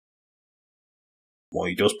Or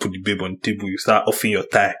you just put the babe on the table, you start offing your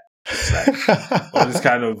tie. It's like all this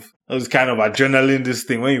kind of adrenaline, this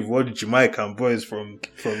thing when you've watched Jamaican boys from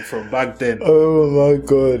back then. Oh my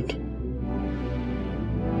god.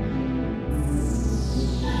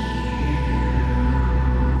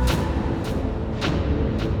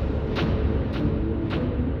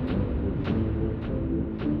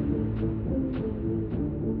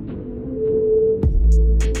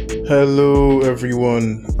 Hello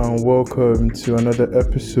everyone and welcome to another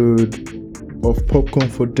episode of Popcorn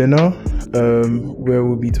for Dinner, where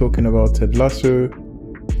we'll be talking about Ted Lasso.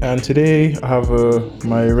 And today I have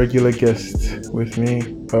my regular guest with me,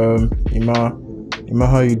 Ima. Ima,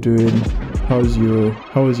 how you doing? How was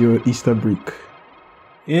your Easter break?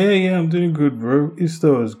 Yeah, I'm doing good, bro.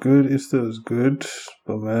 Easter was good.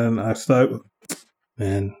 But man, I started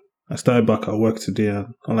back at work today,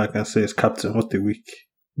 and all I can say is, Captain, what a week.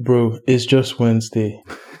 Bro, it's just Wednesday,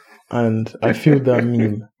 and I feel that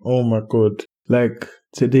meme. Oh my god! Like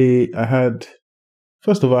today, I had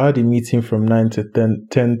a meeting from 9 to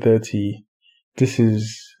 10:30. This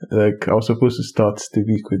is like I was supposed to start the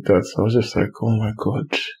week with that. So I was just like, oh my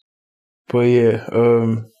god. But yeah,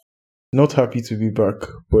 not happy to be back.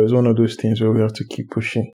 But it's one of those things where we have to keep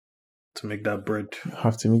pushing to make that bread.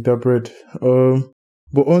 Have to make that bread.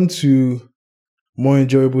 But on to more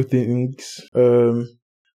enjoyable things.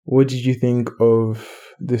 What did you think of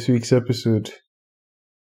this week's episode?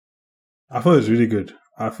 I thought it was really good.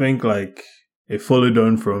 I think like it followed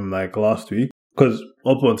on from like last week, because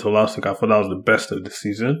up until last week I thought that was the best of the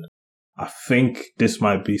season. I think this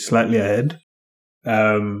might be slightly ahead.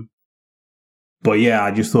 But yeah, I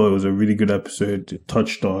just thought it was a really good episode. It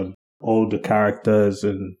touched on all the characters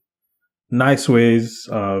in nice ways,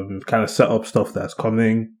 kind of set up stuff that's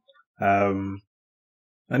coming.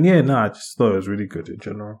 And yeah, I just thought it was really good in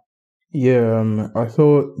general. Yeah, I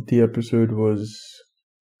thought the episode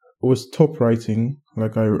was top writing.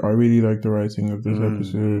 Like I really liked the writing of this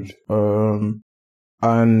episode.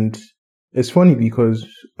 And it's funny because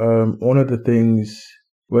one of the things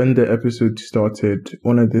when the episode started,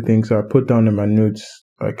 one of the things I put down in my notes,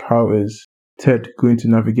 like how is Ted going to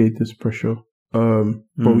navigate this pressure? But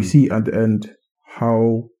we see at the end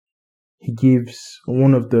how he gives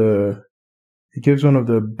one of the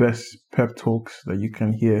best pep talks that you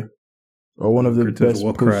can hear, or one of the best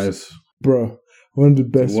one of the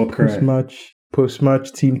best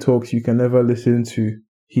post-match team talks you can ever listen to.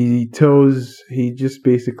 He just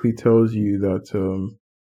basically tells you that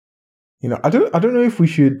I don't know if we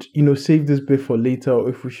should save this bit for later, or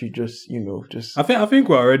if we should just. I think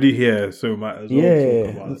we're already here, so might as well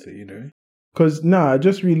talk about it. Because I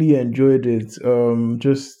just really enjoyed it.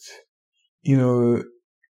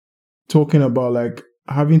 Talking about like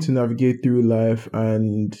having to navigate through life,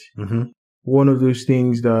 and one of those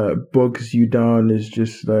things that bogs you down is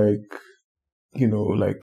just like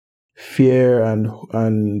like fear and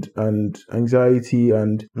anxiety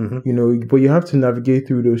and but you have to navigate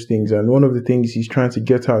through those things. And one of the things he's trying to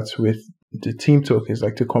get at with the team talk is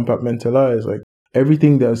like to compartmentalize, like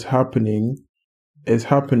everything that's happening is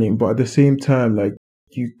happening, but at the same time, like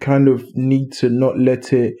you kind of need to not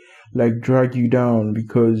let it like drag you down,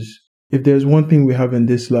 because if there's one thing we have in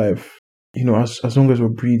this life, as long as we're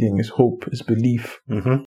breathing, is hope, is belief.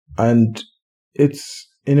 And it's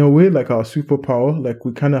in a way like our superpower. Like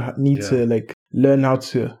we kind of need to like learn how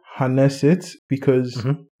to harness it, because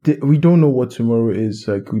we don't know what tomorrow is.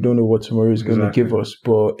 Like we don't know what tomorrow is going to give us.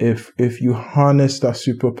 But if you harness that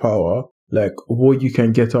superpower, like what you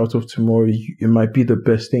can get out of tomorrow, it might be the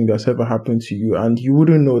best thing that's ever happened to you. And you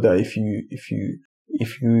wouldn't know that if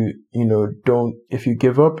you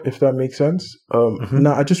give up, if that makes sense.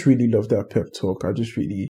 I just really love that pep talk. I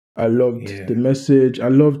loved the message. I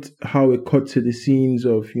loved how it cut to the scenes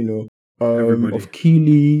of of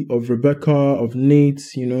Keely, of Rebecca, of Nate.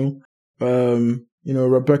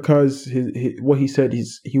 Rebecca's what he said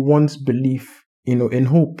is he wants belief in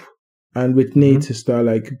hope, and with Nate is that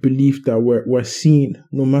like belief that we're seen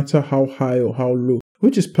no matter how high or how low,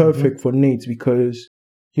 which is perfect for Nate, because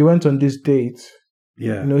he went on this date.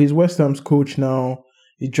 Yeah, he's West Ham's coach now.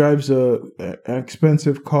 He drives an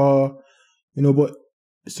expensive car, but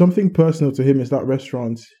something personal to him is that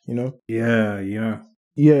restaurant. Yeah,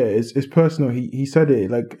 it's personal. He said it,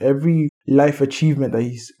 like every life achievement that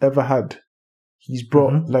he's ever had, he's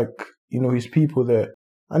brought his people there,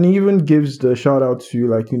 and he even gives the shout out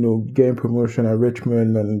to getting promotion at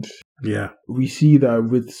Richmond. And we see that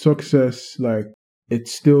with success, like it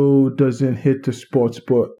still doesn't hit the spot,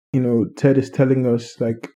 but Ted is telling us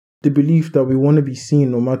like the belief that we want to be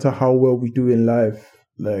seen no matter how well we do in life,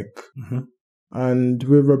 like. And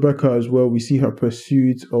with Rebecca as well, we see her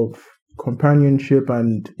pursuit of companionship,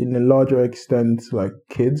 and in a larger extent, like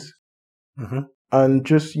kids, Mm-hmm. and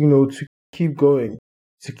just to keep going,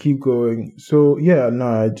 So yeah, no,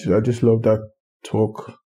 I just love that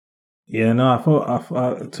talk. Yeah, no,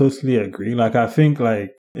 I totally agree. Like, I think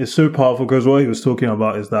like it's so powerful because what he was talking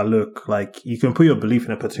about is that look, like you can put your belief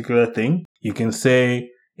in a particular thing. You can say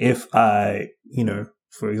if I,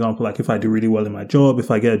 for example, like if I do really well in my job, if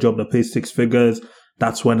I get a job that pays 6 figures,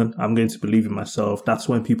 that's when I'm going to believe in myself. That's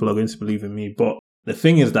when people are going to believe in me. But the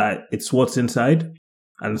thing is that it's what's inside,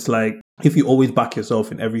 and it's like if you always back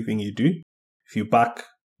yourself in everything you do, if you back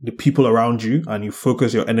the people around you and you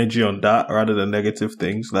focus your energy on that rather than negative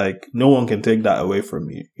things, like no one can take that away from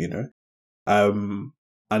you,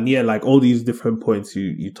 and yeah, like all these different points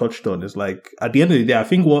you touched on is like at the end of the day, I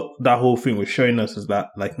think what that whole thing was showing us is that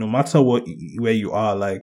like no matter where you are,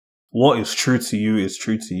 like what is true to you is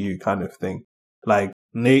true to you, kind of thing. Like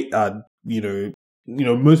Nate,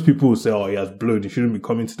 most people will say, "Oh, he has blood. He shouldn't be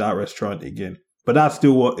coming to that restaurant again." But that's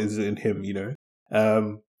still what is in him,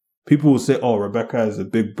 People will say, "Oh, Rebecca is a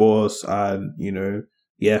big boss, and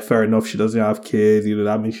yeah, fair enough. She doesn't have kids.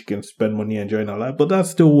 That means she can spend money enjoying her life." But that's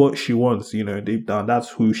still what she wants. Deep down, that's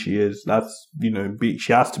who she is. That's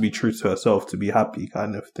she has to be true to herself to be happy,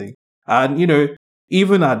 kind of thing. And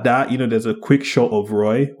even at that, there's a quick shot of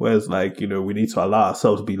Roy where it's like, we need to allow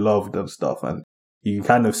ourselves to be loved and stuff, and you can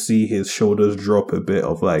kind of see his shoulders drop a bit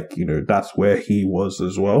of like, that's where he was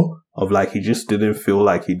as well. Of like he just didn't feel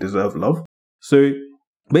like he deserved love. So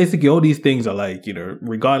basically, all these things are like,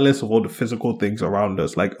 regardless of all the physical things around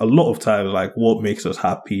us, like a lot of times, like what makes us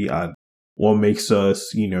happy and what makes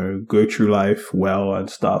us, go through life well and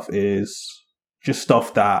stuff is just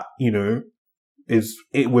stuff that, is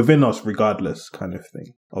within us regardless, kind of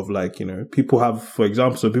thing. Of like, people have, for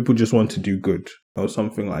example, so people just want to do good or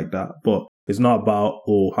something like that. But it's not about,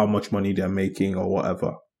 how much money they're making or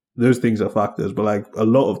whatever. Those things are factors. But like a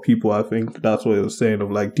lot of people, I think that's what it was saying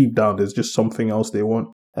of like deep down, there's just something else they want.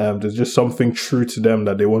 There's just something true to them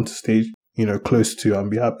that they want to stay, close to and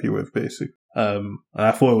be happy with, basically. And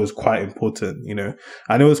I thought it was quite important,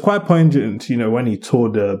 and it was quite poignant, when he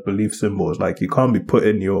told the belief symbols, like you can't be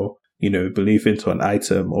putting your, belief into an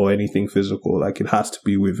item or anything physical. Like it has to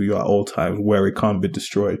be with you at all times where it can't be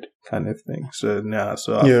destroyed, kind of thing. So yeah, I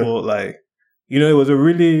thought like, it was a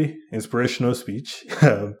really inspirational speech.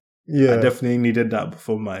 I definitely needed that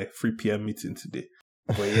before my 3 p.m. meeting today.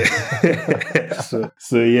 But yeah, so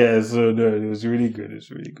no, it was really good. It was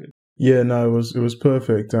really good. Yeah, no, it was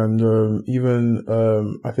perfect, and even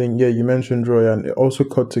I think you mentioned Roy, and it also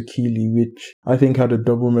cut to Keely, which I think had a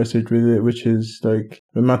double message with it, which is like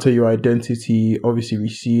no matter your identity, obviously we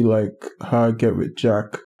see like her get with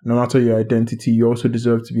Jack. No matter your identity, you also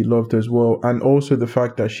deserve to be loved as well, and also the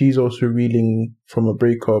fact that she's also reeling from a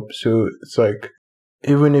breakup, so it's like,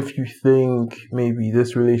 even if you think maybe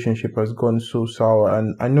this relationship has gone so sour,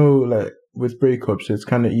 and I know like with breakups, it's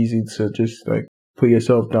kind of easy to just like put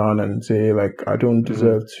yourself down and say like, I don't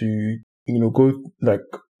deserve to, go like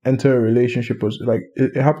enter a relationship, or like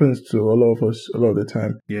it happens to a lot of us a lot of the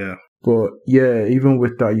time. Yeah. But yeah, even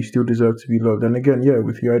with that, you still deserve to be loved. And again,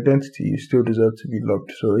 with your identity, you still deserve to be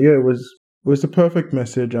loved. So yeah, it was the perfect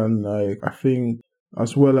message. And like, I think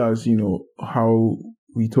as well as, how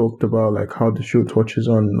we talked about like how the show touches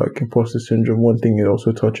on like imposter syndrome, one thing it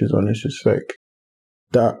also touches on is just like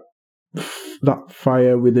that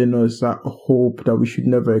fire within us, that hope that we should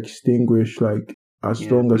never extinguish, like as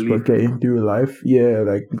long as we're getting through life. Yeah,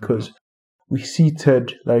 like because we see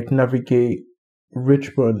Ted like navigate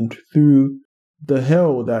Richmond through the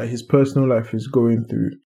hell that his personal life is going through.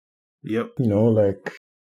 Yep. Like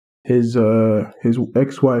his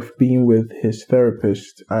ex-wife being with his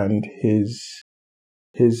therapist and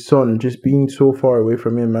his son just being so far away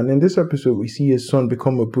from him. And in this episode, we see his son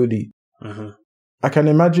become a bully. Uh-huh. I can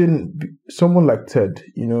imagine someone like Ted,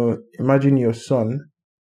 imagine your son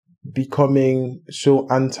becoming so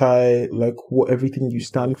anti, like, what everything you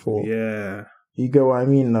stand for. Yeah. You get what I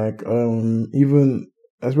mean? Like, even,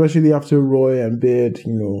 especially after Roy and Beard,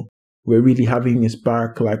 were really having his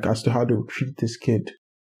back, like, as to how to treat this kid.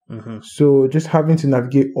 Mm-hmm. So just having to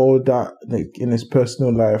navigate all that, like, in his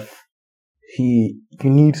personal life, you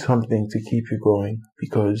need something to keep you going,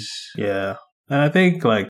 because... Yeah. And I think,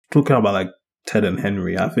 like, talking about, like, Ted and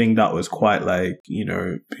Henry, I think that was quite, like,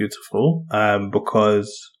 beautiful.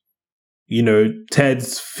 Because,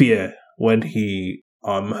 Ted's fear when he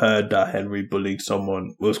heard that Henry bullied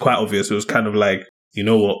someone was quite obvious. It was kind of like, you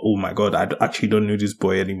know what? Oh my God, I actually don't know this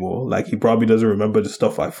boy anymore. Like, he probably doesn't remember the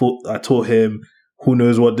stuff I taught him, who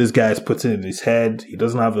knows what this guy is putting in his head. He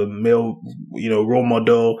doesn't have a male, role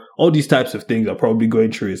model. All these types of things are probably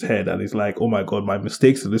going through his head. And it's like, oh my God, my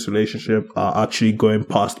mistakes in this relationship are actually going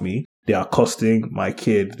past me. They are costing my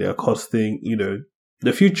kid. They are costing,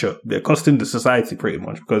 the future. They're costing the society pretty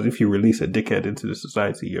much. Because if you release a dickhead into the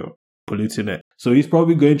society, you're polluting it. So he's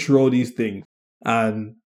probably going through all these things.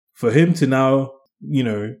 And for him to now,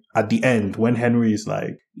 at the end, when Henry is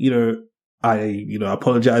like, I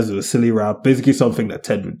apologize for a silly rap, basically something that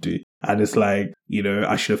Ted would do. And it's like,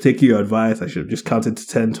 I should have taken your advice. I should have just counted to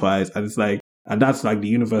 10 twice. And it's like, and that's like the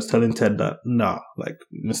universe telling Ted that, nah, like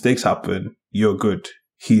mistakes happen. You're good.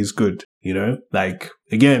 He's good. Like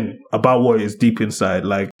again, about what is deep inside,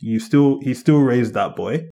 like he still raised that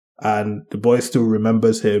boy and the boy still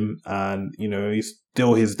remembers him and, he's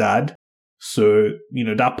still his dad. So,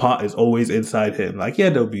 that part is always inside him. Like, yeah,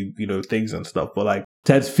 there'll be, things and stuff, but like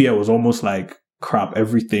Ted's fear was almost like, crap,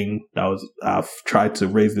 everything I've tried to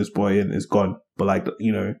raise this boy in is gone. But like,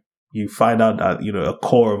 you find out that, a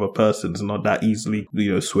core of a person is not that easily,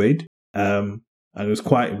 swayed. And it was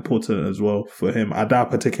quite important as well for him at that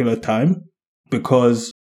particular time,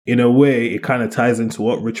 because in a way, it kind of ties into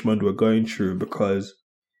what Richmond were going through, because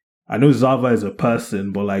I know Zava is a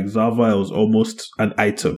person, but like Zava was almost an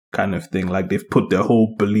item kind of thing. Like they've put their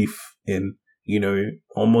whole belief in,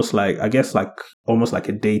 almost like, I guess like, almost like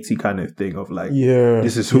a deity kind of thing of like,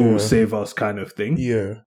 this is who will save us kind of thing.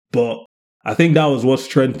 Yeah. But I think that was what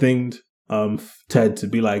strengthened Ted to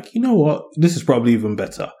be like, you know what, this is probably even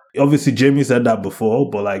better. Obviously, Jamie said that before,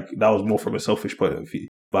 but like that was more from a selfish point of view.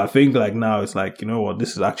 But I think like now it's like, you know what,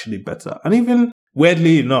 this is actually better. And even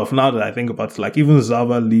weirdly enough, now that I think about it, like even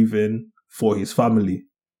Zava leaving for his family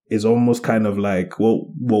is almost kind of like what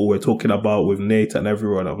we're talking about with Nate and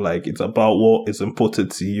everyone of like, it's about what is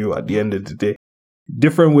important to you at the end of the day.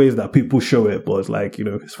 Different ways that people show it, but it's like,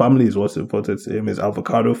 his family is what's important to him. His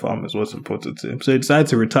avocado farm is what's important to him. So he decided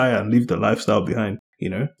to retire and leave the lifestyle behind,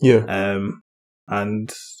 Yeah.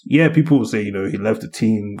 And yeah, people will say, he left the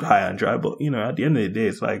team high and dry, but, at the end of the day,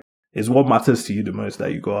 it's like, it's what matters to you the most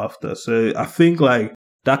that you go after. So I think like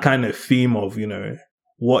that kind of theme of,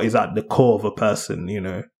 what is at the core of a person,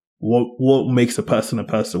 what makes a person,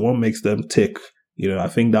 what makes them tick, I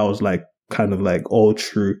think that was like kind of like all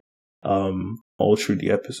through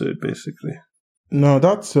the episode, basically. No,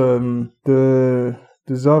 that's the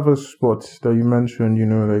Zava spot that you mentioned,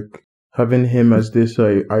 like having him as this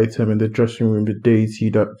item in the dressing room, the deity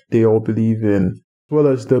that they all believe in, as well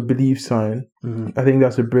as the belief sign. Mm-hmm. I think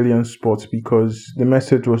that's a brilliant spot because the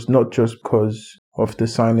message was not just because of the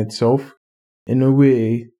sign itself. In a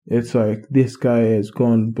way, it's like this guy is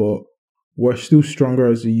gone, but we're still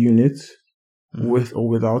stronger as a unit, with or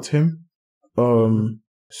without him.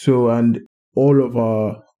 So, and all of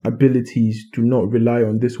our abilities do not rely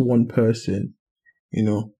on this one person.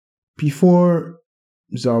 Before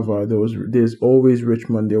Zava, there's always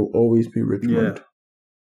Richmond. There will always be Richmond. Yeah.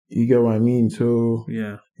 You get what I mean? So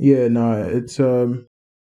yeah, it's it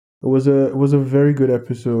was a very good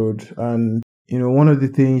episode, and one of the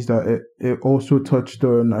things that it also touched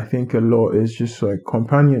on, I think, a lot is just like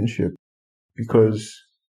companionship, because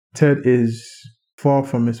Ted is far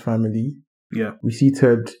from his family. Yeah, we see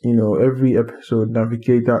Ted, every episode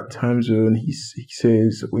navigate that time zone. He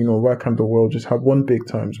says, why can't the world just have one big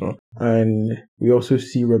time zone? And we also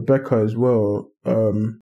see Rebecca as well,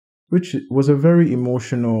 which was a very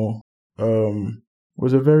emotional,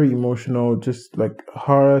 just like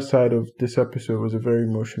her side of this episode was a very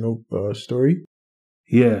emotional story.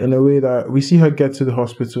 Yeah, in a way that we see her get to the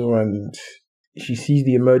hospital and she sees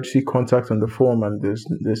the emergency contact on the form and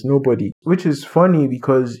there's nobody, which is funny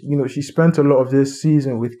because, she spent a lot of this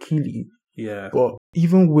season with Keely. Yeah. But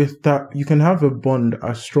even with that, you can have a bond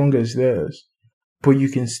as strong as theirs, but you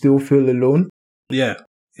can still feel alone. Yeah.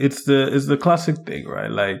 It's the classic thing, right?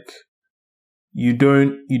 Like you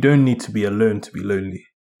don't need to be alone to be lonely,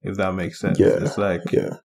 if that makes sense. Yeah.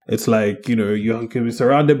 It's like, you can be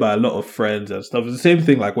surrounded by a lot of friends and stuff. It's the same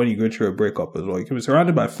thing like when you go through a breakup as well. You can be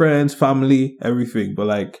surrounded by friends, family, everything. But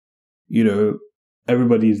like,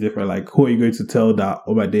 everybody is different. Like, who are you going to tell that,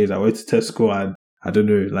 oh my days, I went to Tesco and I don't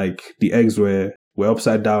know, like the eggs were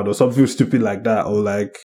upside down or something stupid like that. Or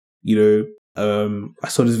like, I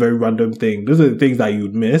saw this very random thing. Those are the things that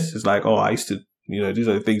you'd miss. It's like, oh, I used to, these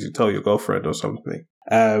are the things you tell your girlfriend or something.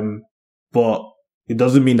 But it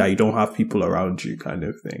doesn't mean that you don't have people around you kind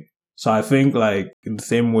of thing. So I think like in the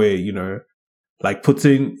same way, like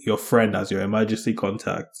putting your friend as your emergency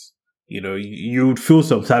contact, you would feel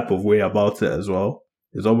some type of way about it as well.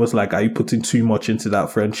 It's almost like, are you putting too much into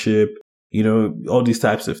that friendship? All these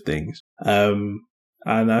types of things. And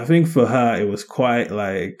I think for her, it was quite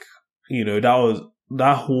like,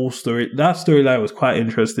 that whole story, that storyline was quite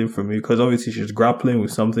interesting for me because obviously she's grappling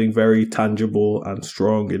with something very tangible and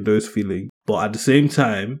strong in those feelings. But at the same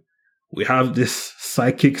time, we have this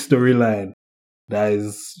psychic storyline that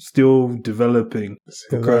is still developing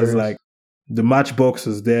because like the Matchbox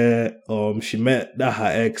was there. She met that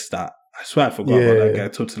her ex that I swear I forgot about that guy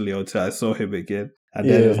totally until I saw him again. And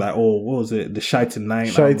then it was like, oh, what was it? The Shiting 9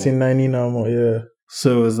 yeah.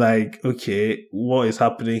 So it was like, okay, what is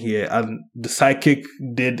happening here? And the psychic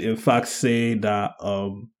did in fact say that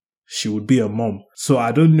she would be a mom. So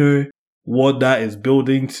I don't know what that is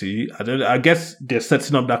building to. I guess they're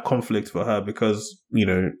setting up that conflict for her because,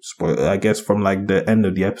 I guess from like the end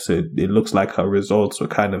of the episode, it looks like her results were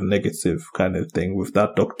kind of negative kind of thing with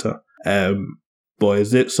that doctor. But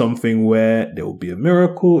is it something where there will be a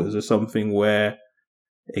miracle? Is it something where,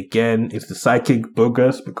 again, is the psychic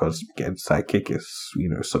bogus? Because again, psychic is,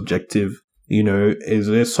 subjective. Is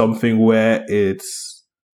there something where it's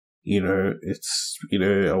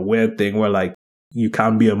a weird thing where like you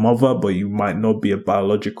can be a mother, but you might not be a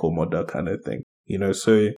biological mother kind of thing.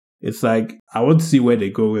 So it's like, I want to see where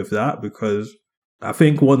they go with that because I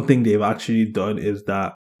think one thing they've actually done is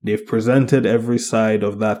that they've presented every side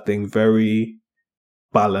of that thing very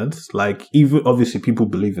balanced. Like, even obviously people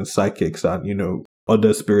believe in psychics and,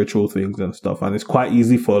 other spiritual things and stuff. And it's quite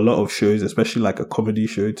easy for a lot of shows, especially like a comedy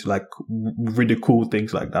show, to like ridicule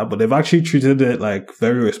things like that. But they've actually treated it like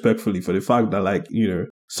very respectfully for the fact that like,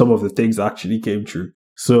 some of the things actually came true.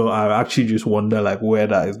 So I actually just wonder like where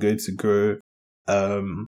that is going to go.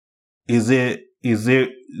 Is it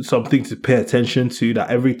something to pay attention to that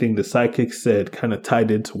everything the psychic said kind of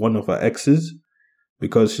tied into one of her exes?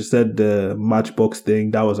 Because she said the Matchbox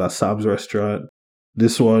thing, that was at Sam's restaurant.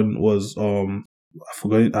 This one was, I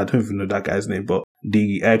forgot, I don't even know that guy's name, but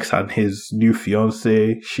the ex and his new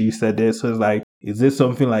fiance, she said this. So it's like, is there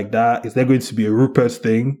something like that? Is there going to be a Rupert's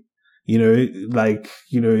thing?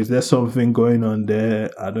 Is there something going on there?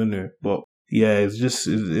 I don't know. But yeah,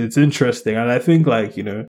 it's interesting. And I think like,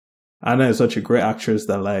 Anna is such a great actress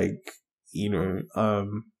that like,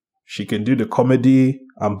 she can do the comedy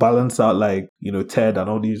and balance out like, Ted and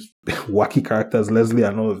all these wacky characters, Leslie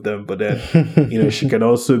and all of them. But then, she can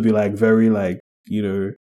also be like very like,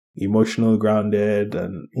 emotional grounded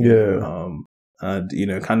and,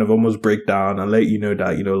 kind of almost break down and let you know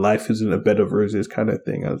that, life isn't a bed of roses kind of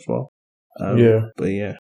thing as well. But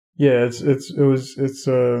yeah. Yeah,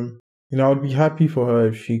 I'd be happy for her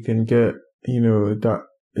if she can get, that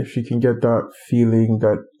feeling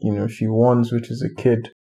that, she wants, which is a kid.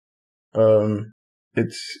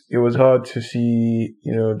 It was hard to see,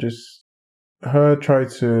 just her try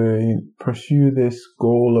to pursue this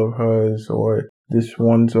goal of hers or this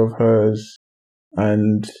want of hers,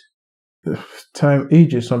 and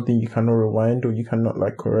age is something you cannot rewind or you cannot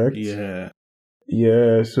like correct. Yeah.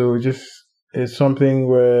 So it's something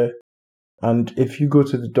where, and if you go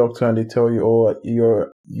to the doctor and they tell you, oh,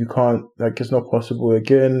 you can't, like, it's not possible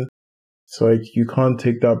again, it's like you can't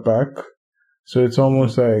take that back. So it's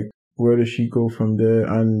almost like, where does she go from there?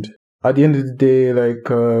 And at the end of the day, like,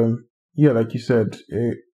 like you said,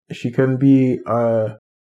 she can be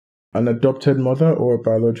an adopted mother or a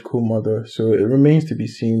biological mother. So it remains to be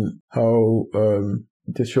seen how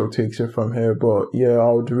the show takes it from here. But yeah,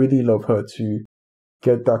 I would really love her to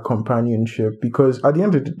get that companionship, because at the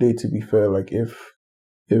end of the day, to be fair, like if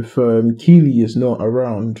Keely is not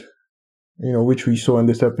around, which we saw in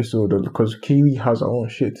this episode, because Keely has her own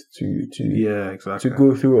shit to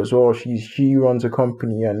go through as well. She runs a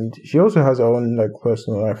company and she also has her own like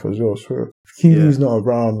personal life as well. So if Keely's not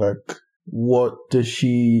around, like, what does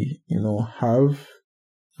she, have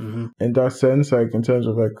in that sense, like in terms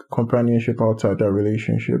of like companionship outside that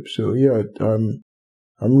relationship? So yeah,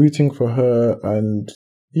 I'm rooting for her, and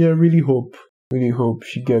yeah, really hope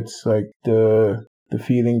she gets like the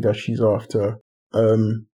feeling that she's after.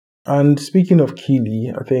 And speaking of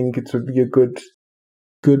Keely, I think it would be a good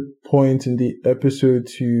point in the episode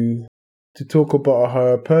to talk about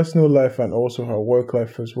her personal life and also her work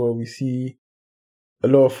life as well. We see a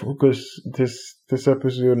lot of focus this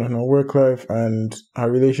episode on her work life and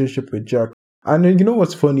her relationship with Jack. And then,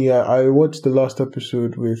 what's funny? I watched the last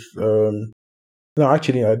episode with no,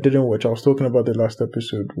 actually I didn't watch. I was talking about the last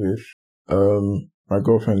episode with my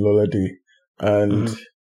girlfriend Lolade, and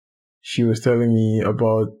she was telling me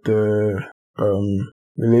about the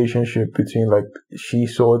relationship between, like, she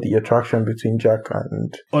saw the attraction between Jack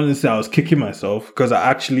and... Honestly, I was kicking myself because I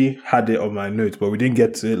actually had it on my notes, but we didn't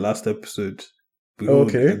get to it last episode.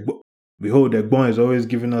 Behold, Egbon is always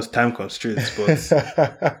giving us time constraints,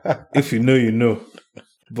 but if you know, you know.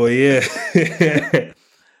 But yeah,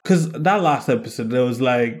 because that last episode, there was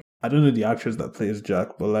like, I don't know the actress that plays Jack,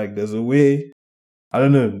 but like there's a way, I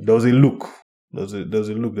don't know, there was a look. There's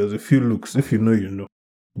a few looks. If you know, you know.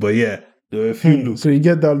 But yeah, there were a few looks. So you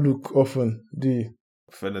get that look often, do you?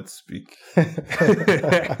 Prefer to speak.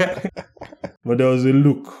 But there was a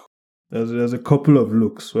look. There's a couple of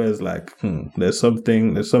looks where it's like, there's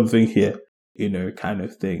something here, you know, kind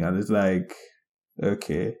of thing. And it's like,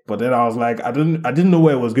 okay. But then I was like, I didn't know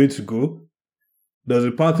where it was going to go. There was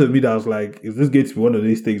a part of me that was like, is this going to be one of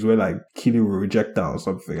these things where like Keely will reject that or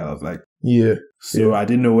something? And I was like, yeah. So I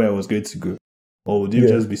didn't know where it was going to go. Or would it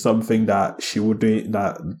just be something that she would do,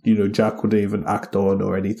 that, you know, Jack wouldn't even act on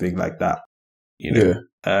or anything like that? You know?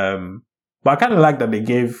 Yeah. But I kind of like that they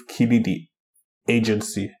gave Keely the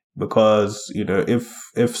agency, because, you know,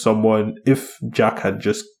 if Jack had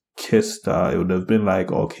just kissed her, it would have been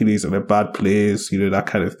like, oh, Keely's in a bad place, you know, that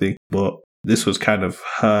kind of thing. But this was kind of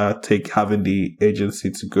her having the agency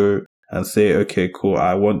to go and say, okay, cool,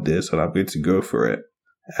 I want this and I'm going to go for it.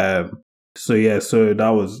 So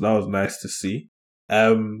that was nice to see.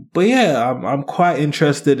 But yeah, I'm quite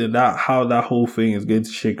interested in how that whole thing is going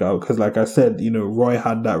to shake out, because like I said, you know, Roy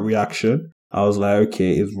had that reaction. I was like,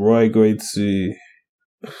 okay, is Roy going to?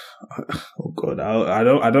 Oh God,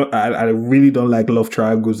 I really don't like love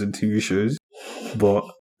triangles in TV shows, but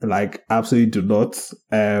like absolutely do not.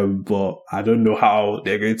 But I don't know how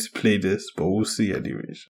they're going to play this, but we'll see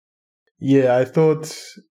anyways. Yeah, I thought,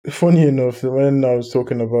 funny enough, when I was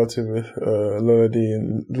talking about it with Lolade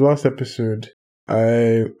in the last episode,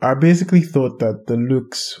 I basically thought that the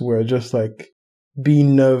looks were just like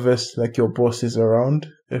being nervous, like your boss is around,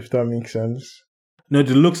 if that makes sense. No,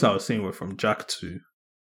 the looks I was saying were from Jack too.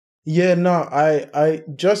 Yeah, no, I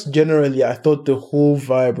just generally, I thought the whole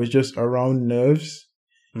vibe was just around nerves.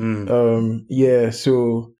 Yeah,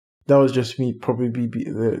 so that was just me definitely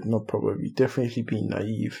being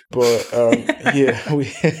naive. But yeah,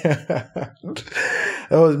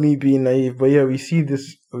 that was me being naive. But yeah, we see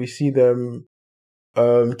them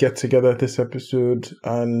get together this episode,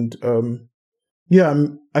 and yeah,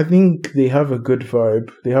 I think they have a good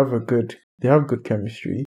vibe. They have good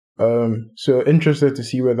chemistry. So interested to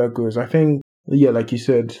see where that goes. I think, yeah, like you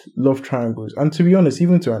said, love triangles, and to be honest,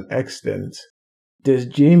 even to an extent, there's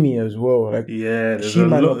Jamie as well. Like, yeah, there's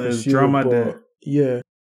drama there. Yeah.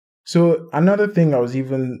 So another thing I was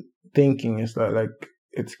even thinking is that like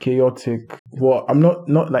it's chaotic. Well, I'm not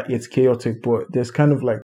like it's chaotic, but there's kind of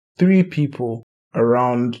like 3 people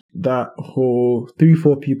around that whole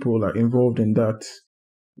 3-4 people like involved in that.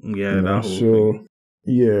 Yeah, you know, that whole thing.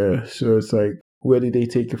 Yeah, so it's like, where did they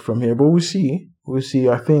take it from here? But we'll see.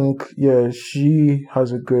 I think, yeah, she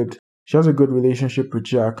has a good relationship with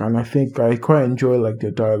Jack, and I think I quite enjoy like their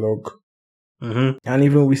dialogue. Mm-hmm. And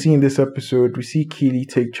even we see in this episode, we see Keely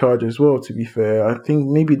take charge as well. To be fair, I think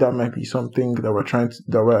maybe that might be something that we're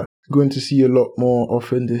going to see a lot more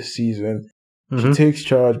often this season. Mm-hmm. She takes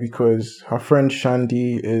charge because her friend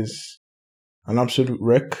Shandy is an absolute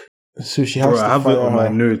wreck. So she has to I have fire it on her. my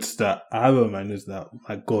notes that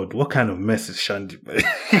my God, what kind of mess is Shandy, man?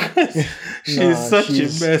 She's such a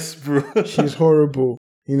mess, bro. She's horrible.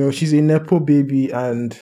 You know, she's a Nepo baby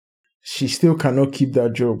and she still cannot keep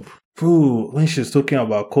that job. Bro, when she's talking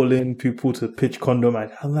about calling people to pitch condom, I'm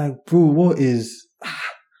like, bro, what is...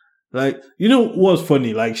 Like, you know what's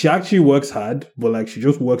funny? Like, she actually works hard, but like, she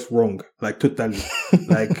just works wrong. Like, totally.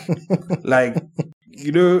 like,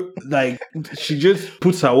 you know, like, she just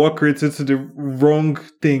puts her work rate into the wrong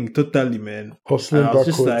thing, totally, man. Hustling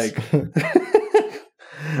backwards.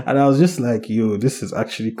 And I was just like, yo, this is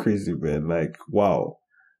actually crazy, man. Like, wow.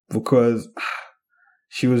 Because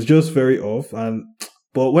she was just very off.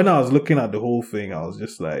 But when I was looking at the whole thing, I was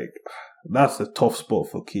just like, that's a tough spot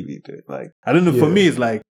for Keely, dude. Like, I don't know, for me, it's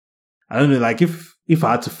like, I don't know, like if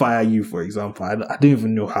I had to fire you, for example, I don't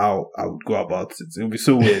even know how I would go about it. It would be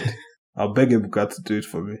so weird. I'll beg Ebuka to do it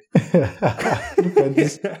for me.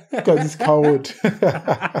 Look at this coward.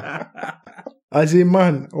 As a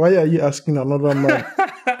man, why are you asking another man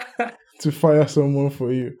to fire someone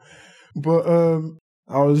for you? But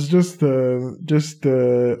I was just off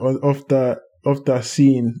that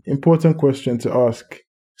scene. Important question to ask.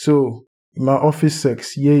 So, my office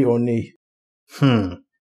sex, yay or nay?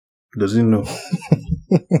 Does he know?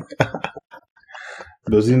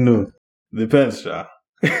 Does he know? Depends, Sha.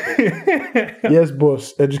 Yes,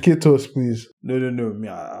 boss. Educate us, please. No. Me,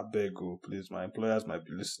 I beg you, please. My employers might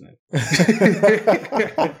be listening.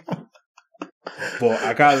 But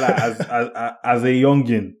I can't lie. As a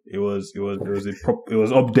youngin, it was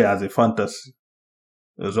up there as a fantasy.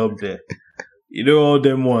 It was up there. You know all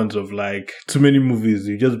them ones of like too many movies.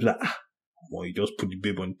 You just be like, well, you just put the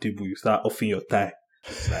babe on the table. You start offing your tie.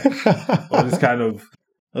 It's like all this kind of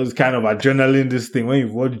I was kind of adrenaline this thing when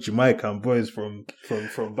you've watched Jamaican boys from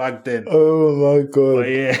back then. Oh my god! But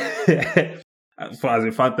yeah, as far as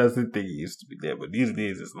a fantasy thing, it used to be there. But these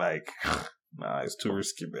days, it's like, nah, it's too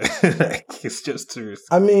risky, man. Like, it's just too risky.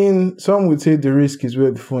 I mean, some would say the risk is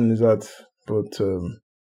where the fun is at, but Fun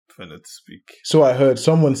to speak. So I heard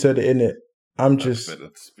someone said it in it. I'm just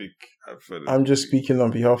speaking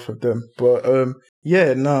on behalf of them. But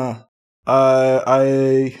yeah, nah.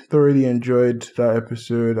 I thoroughly enjoyed that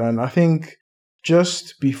episode, and I think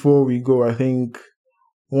just before we go, I think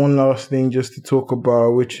one last thing just to talk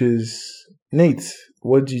about, which is Nate.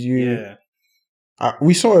 What did you? Yeah.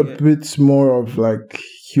 We saw a bit more of like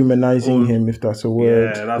humanizing him, if that's a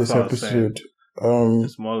word. Yeah, that's this episode.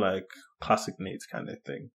 It's more like classic Nate kind of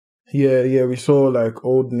thing. Yeah. We saw like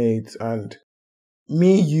old Nate, and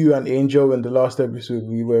me, you, and Angel in the last episode,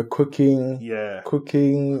 we were cooking him,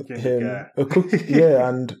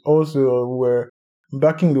 and also we're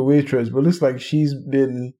backing the waitress. But it looks like she's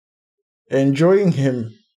been enjoying him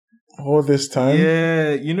all this time.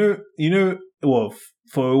 Yeah, well,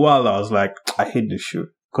 for a while I was like, I hate this show,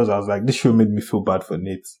 because I was like, this show made me feel bad for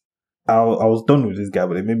Nate. I was done with this guy,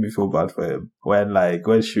 but it made me feel bad for him when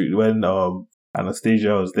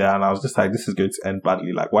Anastasia was there, and I was just like, this is going to end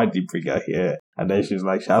badly. Like, why did you bring her here? And then she's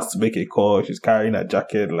like, she has to make a call. She's carrying a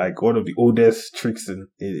jacket, like one of the oldest tricks in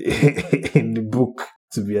the book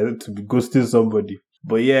to be ghosting somebody.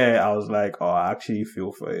 But yeah, I was like, oh, I actually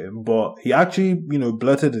feel for him. But he actually,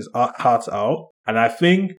 blurted his heart out. And I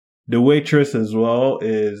think the waitress as well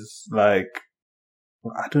is like,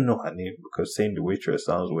 I don't know her name because saying the waitress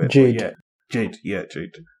sounds weird. Jade. Jade.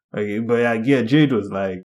 Okay, but yeah, Jade was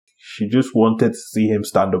like, she just wanted to see him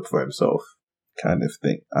stand up for himself, kind of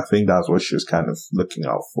thing. I think that's what she was kind of looking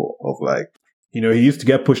out for. Of like, he used to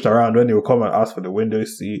get pushed around when he would come and ask for the window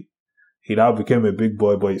seat. He now became a big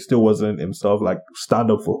boy, but he still wasn't himself. Like,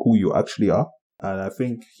 stand up for who you actually are. And I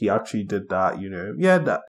think he actually did that,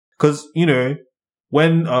 because,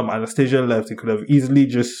 when Anastasia left, he could have easily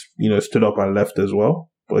just, stood up and left as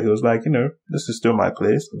well. But he was like, this is still my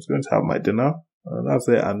place. I'm just going to have my dinner. And that's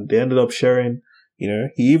it. And they ended up sharing.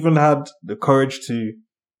 He even had the courage to,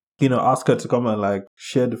 ask her to come and like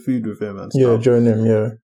share the food with him and stuff. Yeah, join him, yeah.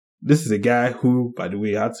 This is a guy who, by the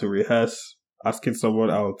way, had to rehearse asking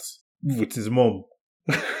someone out with his mom.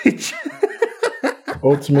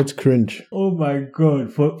 Ultimate cringe. Oh my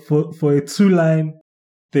god. For a 2-line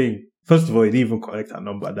thing. First of all, he didn't even collect her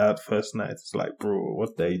number that first night. It's like, bro,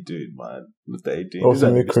 what are you doing, man? What are you doing? These are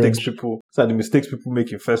the mistakes people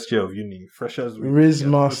make in first year of uni. Freshers. Riz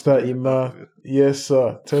Master Ima. Yes,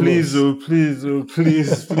 sir. Please.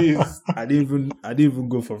 I didn't even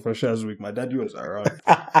go for Freshers Week. My daddy was around.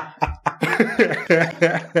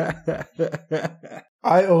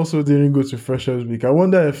 I also didn't go to Freshers Week. I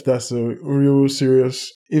wonder if that's a real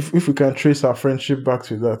serious, if we can trace our friendship back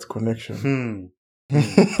to that connection.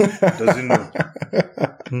 Does he know?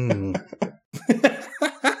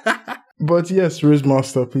 But yes, Riz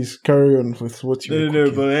Master, please carry on with what you were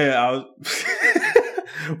cooking.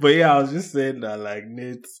 But I was just saying that like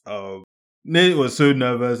Nate was so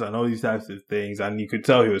nervous and all these types of things, and you could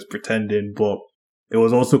tell he was pretending, but it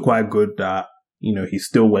was also quite good that he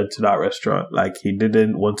still went to that restaurant. Like, he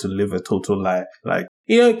didn't want to live a total lie. Like,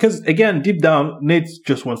 because again, deep down, Nate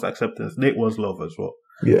just wants acceptance. Nate wants love as well.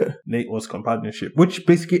 Yeah. Nate wants companionship, which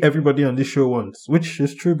basically everybody on this show wants, which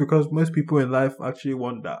is true because most people in life actually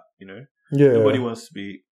want that, Yeah. Nobody wants to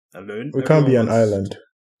be alone. We can't be an island.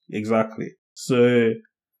 Exactly. So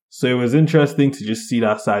it was interesting to just see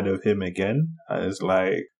that side of him again. And it's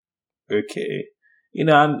like, okay.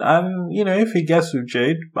 And if he gets with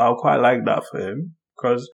Jade, I'll quite like that for him.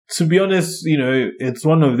 Because, to be honest, it's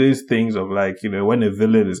one of those things of like, when a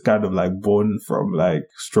villain is kind of like born from like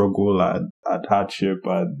struggle and hardship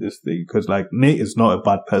and this thing. Because like, Nate is not a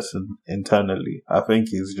bad person internally. I think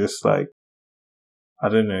he's just like, I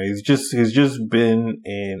don't know, he's just been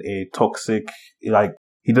in a toxic, like,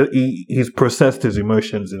 he's processed his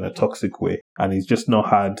emotions in a toxic way, and he's just not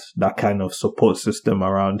had that kind of support system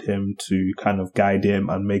around him to kind of guide him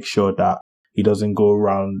and make sure that he doesn't go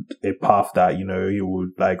around a path that, he would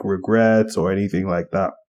like regret or anything like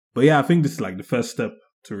that. But yeah, I think this is like the first step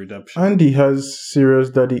to redemption. And he has serious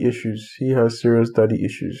daddy issues. Yeah,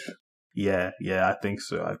 I think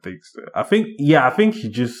so. I think he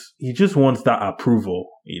just wants that approval,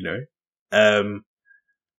 he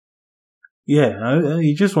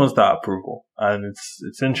just wants that approval. And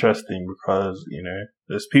it's interesting because,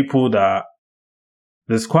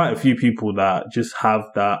 there's quite a few people that just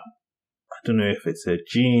have that, I don't know if it's a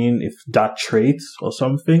gene, if that trait or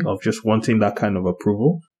something of just wanting that kind of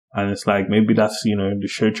approval. And it's like, maybe that's, the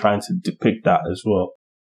show trying to depict that as well.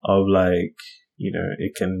 of like,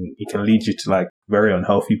 it can lead you to like very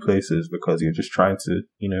unhealthy places because you're just trying to,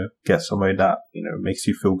 get somewhere that, makes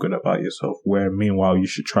you feel good about yourself, where meanwhile you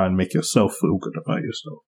should try and make yourself feel good about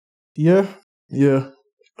yourself. Yeah.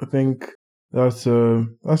 I think that's a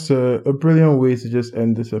brilliant way to just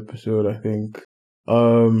end this episode. I think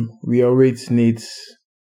we await Nate's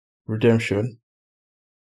redemption.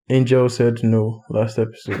 Angel said no last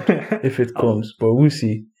episode if it comes, but we'll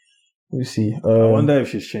see. I wonder if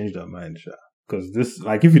she's changed her mind, because this,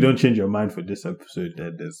 like, if you don't change your mind for this episode,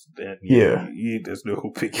 then there's no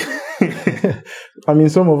hope. I mean,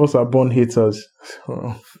 some of us are born haters.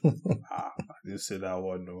 So. I didn't say that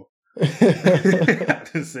one, no. I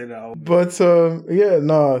didn't say that one.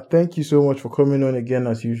 But thank you so much for coming on again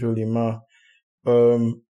as usual, Ma.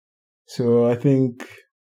 So I think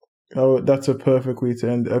that's a perfect way to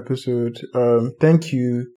end the episode. Thank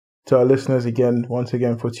you to our listeners once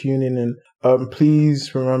again for tuning in.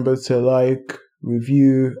 Please remember to like,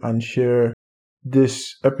 review, and share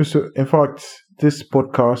this episode. In fact, this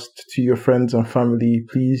podcast to your friends and family.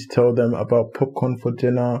 Please tell them about Popcorn for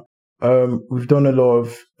Dinner. We've done a lot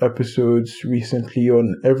of episodes recently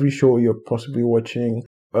on every show you're possibly watching.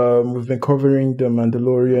 We've been covering The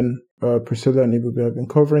Mandalorian. Priscilla and Ebube have been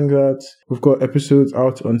covering that. We've got episodes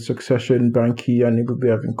out on Succession. Banky and Ebube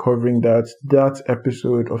have been covering that. That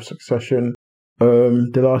episode of Succession,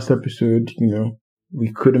 the last episode,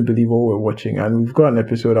 we couldn't believe what we're watching, and we've got an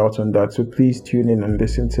episode out on that. So please tune in and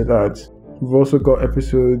listen to that. We've also got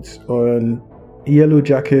episodes on Yellow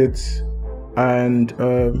Jackets, and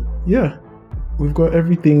we've got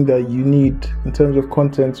everything that you need in terms of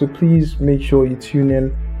content. So please make sure you tune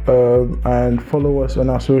in. And follow us on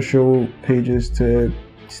our social pages to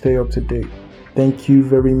stay up to date. Thank you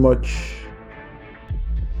very much.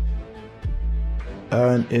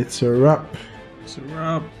 And it's a wrap. It's a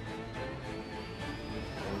wrap.